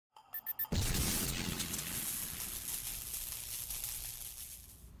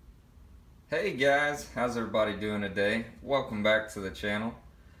Hey guys, how's everybody doing today? Welcome back to the channel.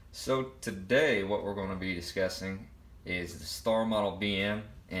 So today what we're going to be discussing is the Star Model BM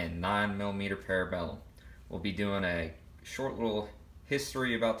and 9mm Parabellum. We'll be doing a short little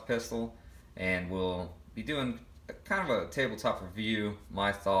history about the pistol, and we'll be doing kind of a tabletop review,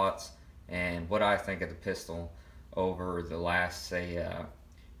 my thoughts, and what I think of the pistol over the last, say,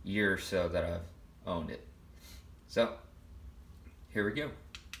 year or so that I've owned it. So, here we go.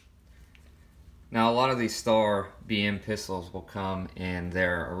 Now, a lot of these Star BM pistols will come in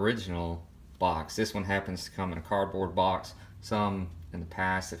their original box. This one happens to come in a cardboard box. Some in the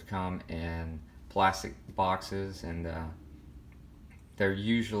past have come in plastic boxes, and they're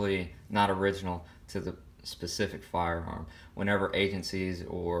usually not original to the specific firearm. Whenever agencies,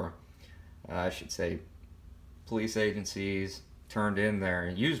 or I should say police agencies, turned in their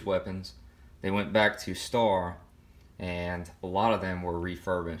used weapons, they went back to Star, and a lot of them were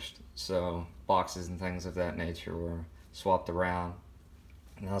refurbished. So boxes and things of that nature were swapped around.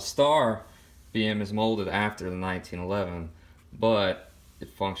 Now, Star BM is molded after the 1911, but it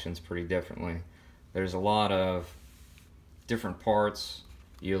functions pretty differently. There's a lot of different parts.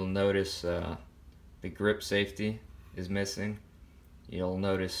 You'll notice the grip safety is missing. You'll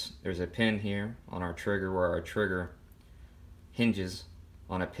notice there's a pin here on our trigger where our trigger hinges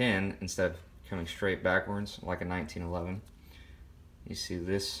on a pin instead of coming straight backwards like a 1911. You see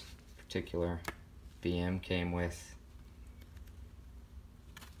this particular BM came with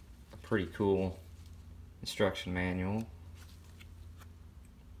a pretty cool instruction manual.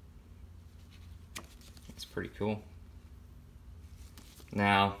 It's pretty cool.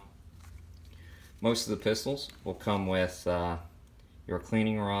 Now, most of the pistols will come with your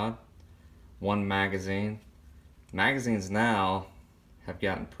cleaning rod, one magazine. Magazines now have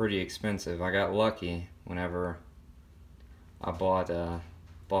gotten pretty expensive. I got lucky whenever I bought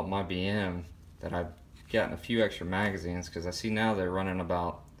my BM that I've gotten a few extra magazines, because I see now they're running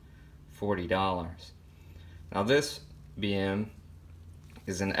about $40. Now, this BM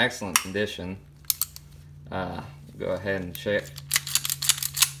is in excellent condition. Go ahead and check.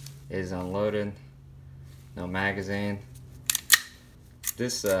 It is unloaded, no magazine.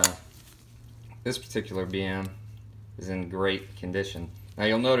 This particular BM is in great condition. Now,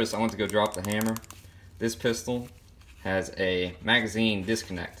 you'll notice I went to go drop the hammer. This pistol has a magazine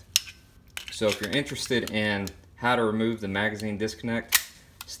disconnect. So if you're interested in how to remove the magazine disconnect,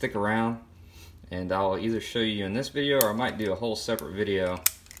 stick around, and I'll either show you in this video, or I might do a whole separate video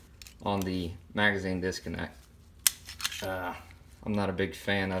on the magazine disconnect. I'm not a big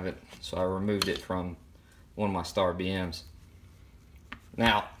fan of it, so I removed it from one of my Star BMs.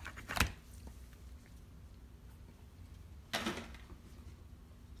 Now,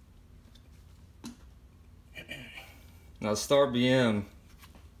 the Star BM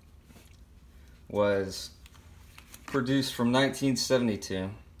was produced from 1972 to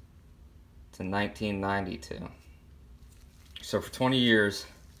 1992. So for 20 years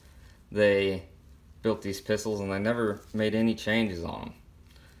they built these pistols, and they never made any changes on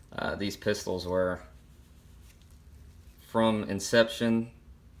them. These pistols were, from inception,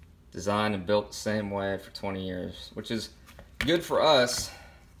 designed and built the same way for 20 years, which is good for us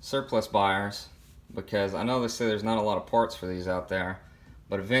surplus buyers, because I know they say there's not a lot of parts for these out there,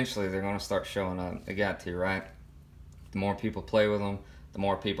 but eventually they're going to start showing up. They got to, right? The more people play with them, the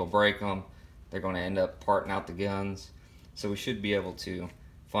more people break them, they're going to end up parting out the guns. So we should be able to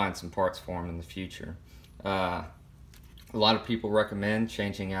find some parts for them in the future. A lot of people recommend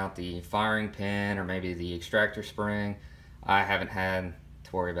changing out the firing pin or maybe the extractor spring. I haven't had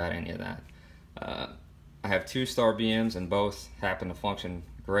to worry about any of that. I have two Star BMs, and both happen to function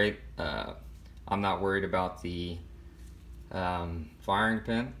great. I'm not worried about the firing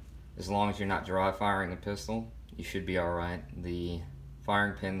pin. As long as you're not dry firing the pistol, you should be alright. The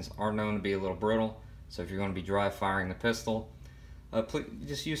firing pins are known to be a little brittle, so if you're going to be dry firing the pistol, please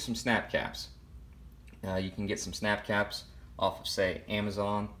just use some snap caps. You can get some snap caps off of, say,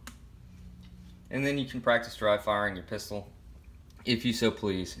 Amazon, and then you can practice dry firing your pistol, if you so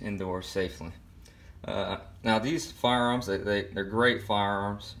please, indoors safely. Now, these firearms, they're great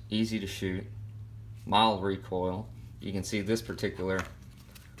firearms, easy to shoot, mild recoil. You can see this particular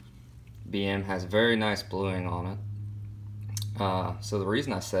BM has very nice bluing on it. So the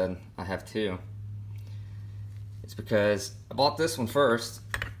reason I said I have two is because I bought this one first,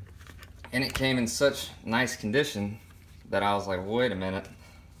 and it came in such nice condition that I was like, wait a minute,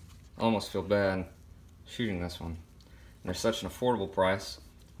 I almost feel bad shooting this one. And they're such an affordable price,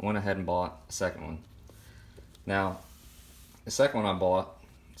 I went ahead and bought a second one. Now, the second one I bought,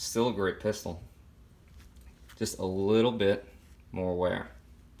 still a great pistol, just a little bit more wear.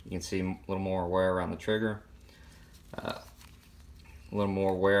 You can see a little more wear around the trigger, a little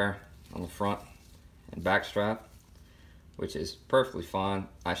more wear on the front and back strap, which is perfectly fine.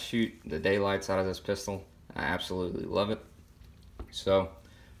 I shoot the daylights out of this pistol. I absolutely love it. So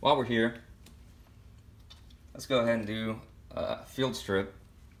while we're here, let's go ahead and do a field strip,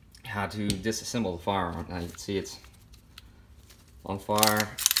 how to disassemble the firearm. Now you can see it's on fire,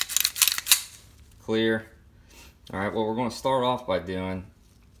 clear. Alright, what we're going to start off by doing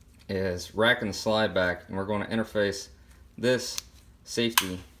is racking the slide back, and we're going to interface this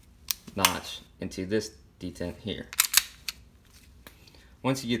safety notch into this detent here.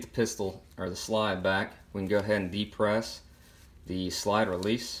 Once you get the pistol or the slide back, we can go ahead and depress the slide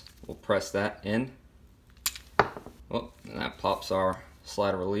release. We'll press that in. Well, and that pops our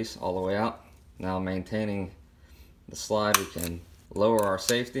slide release all the way out. Now, maintaining the slide, we can lower our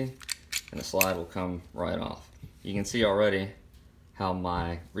safety and the slide will come right off. You can see already how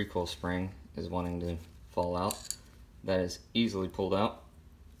my recoil spring is wanting to fall out. That is easily pulled out.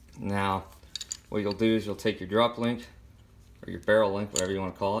 Now, what you'll do is you'll take your drop link, or your barrel link, whatever you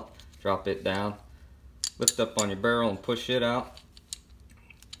want to call it, drop it down, lift up on your barrel and push it out.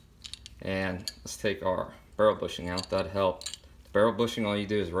 And let's take our barrel bushing out. That'd help. The barrel bushing, all you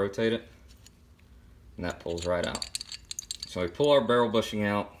do is rotate it, and that pulls right out. So we pull our barrel bushing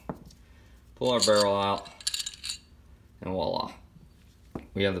out, pull our barrel out, and voila.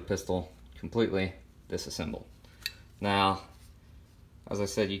 We have the pistol completely disassembled. Now, as I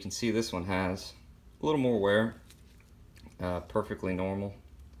said, you can see this one has a little more wear. Perfectly normal.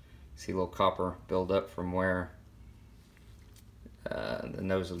 See a little copper build up from where the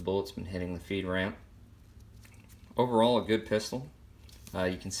nose of the bullet's been hitting the feed ramp. Overall, a good pistol.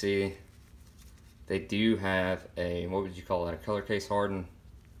 You can see they do have a, what would you call that, a color case hardened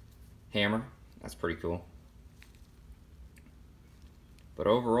hammer. That's pretty cool. But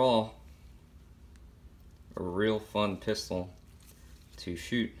overall, a real fun pistol to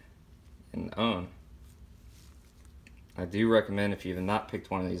shoot and own. I do recommend, if you have not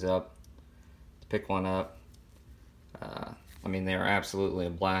picked one of these up, to pick one up. I mean, they are absolutely a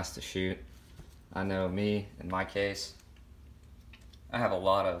blast to shoot. I know me, in my case, I have a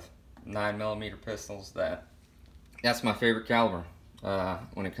lot of 9mm pistols that's my favorite caliber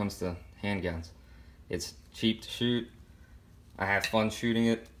when it comes to handguns. It's cheap to shoot. I have fun shooting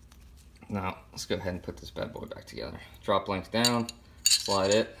it. Now, let's go ahead and put this bad boy back together. Drop link down,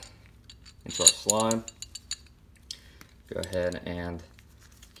 slide it into our slide. Go ahead and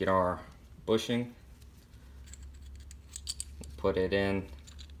get our bushing, put it in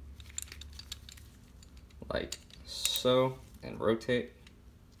like so, and rotate.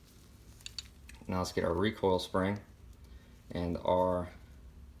 Now let's get our recoil spring, and our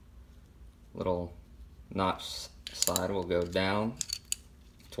little notch side will go down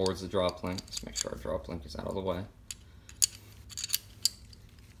towards the drop link. Let's make sure our drop link is out of the way.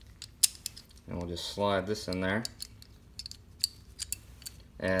 And we'll just slide this in there.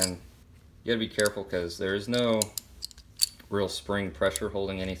 And you gotta be careful because there is no real spring pressure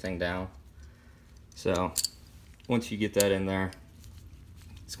holding anything down. So once you get that in there,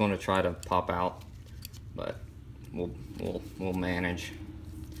 it's going to try to pop out, but we'll manage.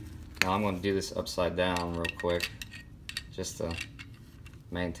 Now I'm going to do this upside down real quick, just to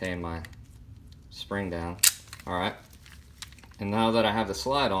maintain my spring down. All right. And now that I have the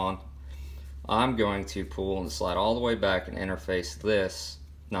slide on, I'm going to pull and slide all the way back and interface this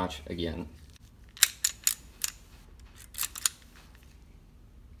notch again.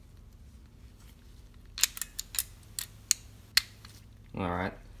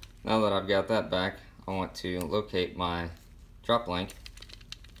 Alright, now that I've got that back, I want to locate my drop link,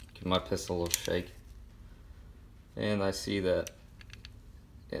 give my pistol a little shake, and I see that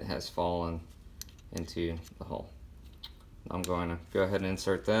it has fallen into the hole. I'm going to go ahead and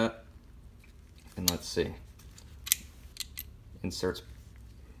insert that, and let's see. Inserts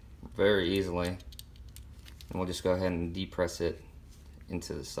very easily, and we'll just go ahead and depress it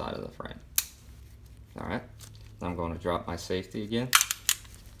into the side of the frame. Alright, I'm going to drop my safety again.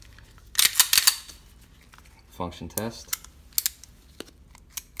 Function test.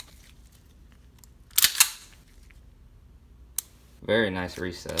 Very nice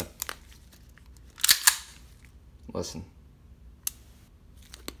reset. Listen.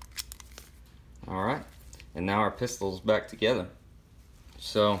 Alright, and now our pistol's back together.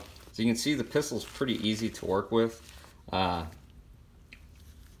 So you can see the pistol's pretty easy to work with.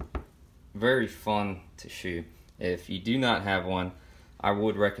 Very fun to shoot. If you do not have one, I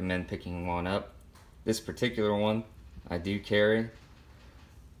would recommend picking one up. This particular one I do carry.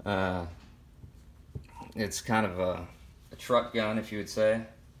 It's kind of a truck gun, if you would say.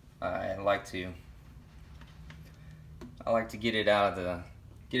 I like to get it out of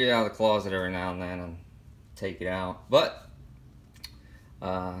the closet every now and then and take it out. But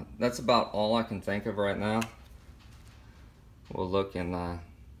that's about all I can think of right now. We'll look and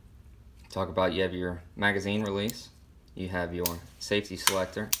talk about, you have your magazine release, you have your safety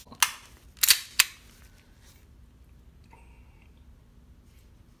selector.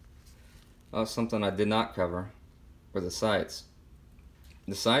 Something I did not cover were the sights.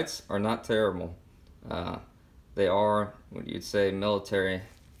 The sights are not terrible. They are what you'd say military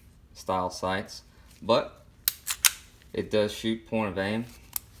style sights, but it does shoot point of aim,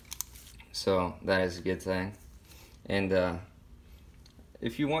 so that is a good thing. And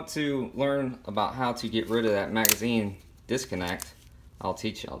if you want to learn about how to get rid of that magazine disconnect, I'll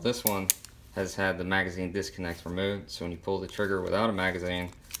teach you. This one has had the magazine disconnect removed, so when you pull the trigger without a magazine,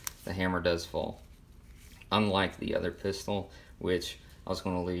 the hammer does fall. Unlike the other pistol, which I was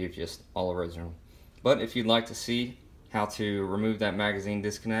going to leave just all original. But if you'd like to see how to remove that magazine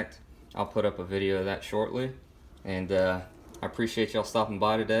disconnect, I'll put up a video of that shortly. And I appreciate y'all stopping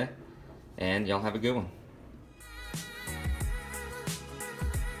by today, and y'all have a good one.